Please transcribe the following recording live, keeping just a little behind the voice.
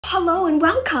hello and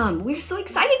welcome. We're so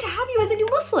excited to have you as a new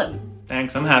Muslim.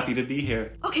 Thanks, I'm happy to be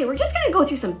here. Okay, we're just gonna go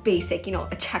through some basic, a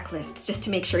checklist just to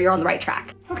make sure you're on the right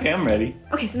track. Okay, I'm ready.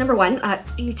 Okay, so number one,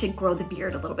 you need to grow the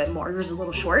beard a little bit more. Yours is a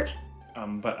little short.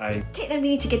 Okay, then we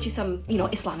need to get you some,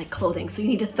 Islamic clothing. So you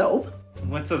need a thobe.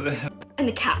 What's a... And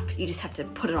the cap. You just have to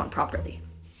put it on properly.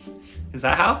 Is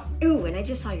that how? Ooh, and I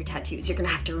just saw your tattoos. You're gonna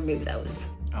have to remove those.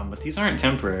 But these aren't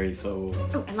temporary, so...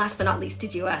 Oh, and last but not least,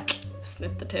 did you,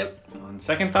 snip the tip? On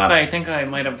second thought, I think I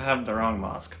might have had the wrong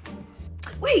mosque.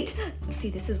 Wait! See,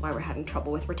 this is why we're having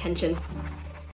trouble with retention.